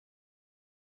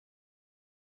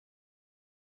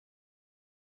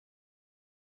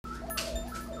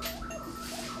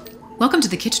Welcome to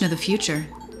the kitchen of the future.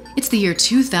 It's the year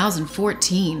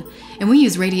 2014, and we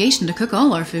use radiation to cook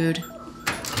all our food.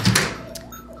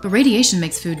 But radiation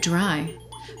makes food dry.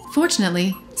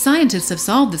 Fortunately, scientists have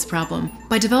solved this problem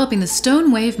by developing the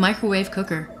StoneWave Microwave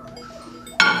Cooker.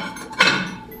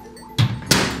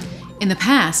 In the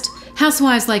past,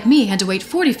 housewives like me had to wait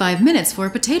 45 minutes for a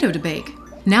potato to bake.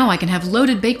 Now I can have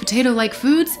loaded baked potato-like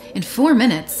foods in 4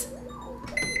 minutes.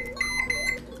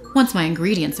 Once my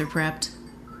ingredients are prepped.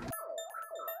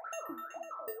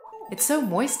 It's so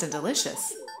moist and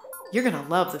delicious. You're gonna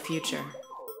love the future.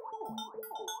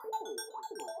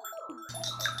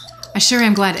 I sure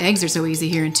am glad eggs are so easy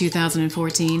here in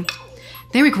 2014.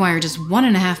 They require just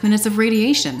 1.5 minutes of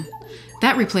radiation.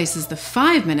 That replaces the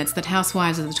 5 minutes that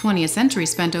housewives of the 20th century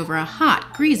spent over a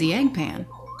hot, greasy egg pan.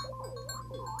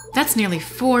 That's nearly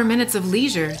 4 minutes of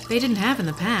leisure they didn't have in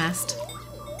the past.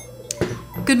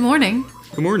 Good morning.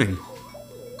 Good morning.